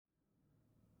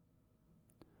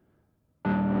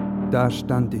Da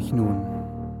stand ich nun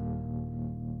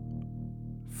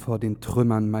vor den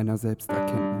Trümmern meiner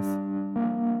Selbsterkenntnis.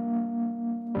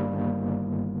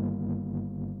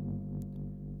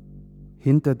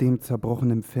 Hinter dem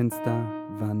zerbrochenen Fenster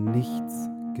war nichts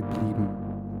geblieben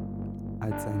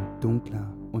als ein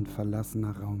dunkler und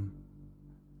verlassener Raum.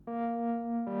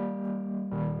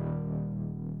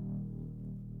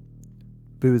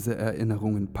 Böse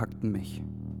Erinnerungen packten mich.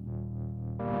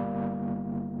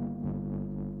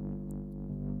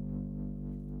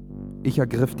 Ich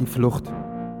ergriff die Flucht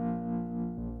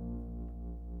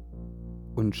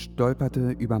und stolperte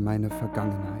über meine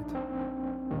Vergangenheit.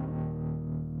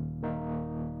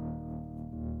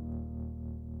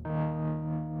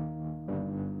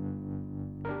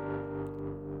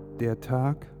 Der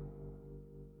Tag,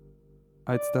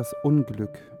 als das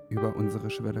Unglück über unsere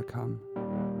Schwelle kam.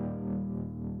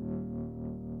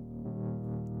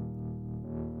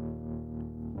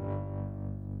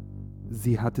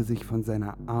 Sie hatte sich von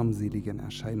seiner armseligen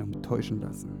Erscheinung täuschen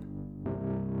lassen.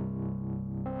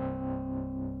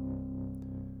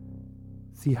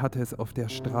 Sie hatte es auf der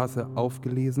Straße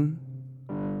aufgelesen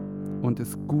und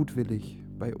es gutwillig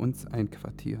bei uns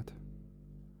einquartiert.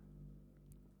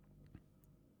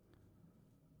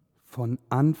 Von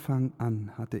Anfang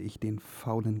an hatte ich den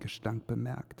faulen Gestank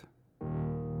bemerkt.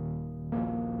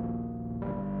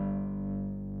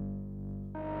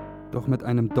 Doch mit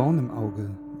einem Dorn im Auge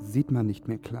sieht man nicht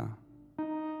mehr klar.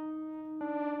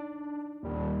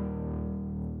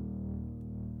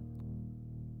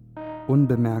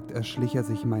 Unbemerkt erschlich er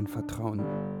sich mein Vertrauen.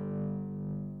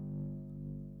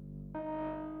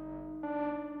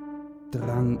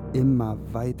 Drang immer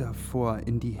weiter vor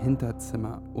in die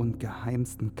Hinterzimmer und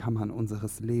geheimsten Kammern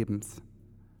unseres Lebens.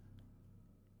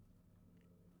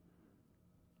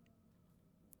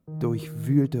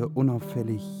 Durchwühlte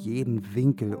unauffällig jeden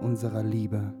Winkel unserer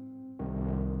Liebe,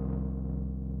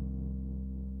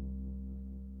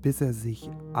 bis er sich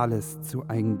alles zu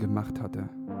eigen gemacht hatte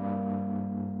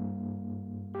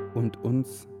und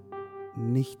uns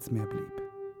nichts mehr blieb.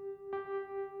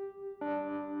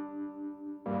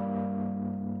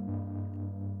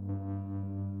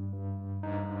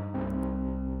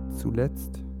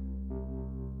 Zuletzt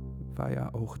war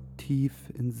er auch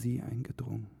tief in sie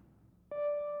eingedrungen,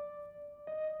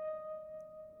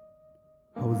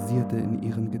 hausierte in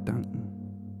ihren Gedanken,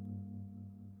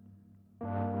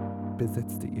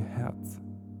 besetzte ihr Herz.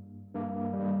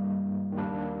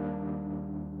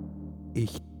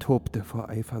 Ich tobte vor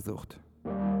Eifersucht.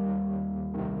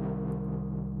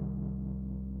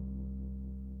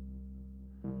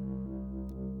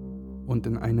 Und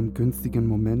in einem günstigen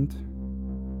Moment,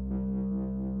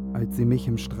 als sie mich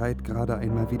im Streit gerade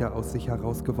einmal wieder aus sich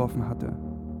herausgeworfen hatte,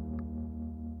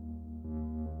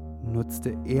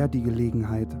 nutzte er die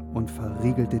Gelegenheit und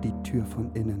verriegelte die Tür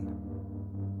von innen.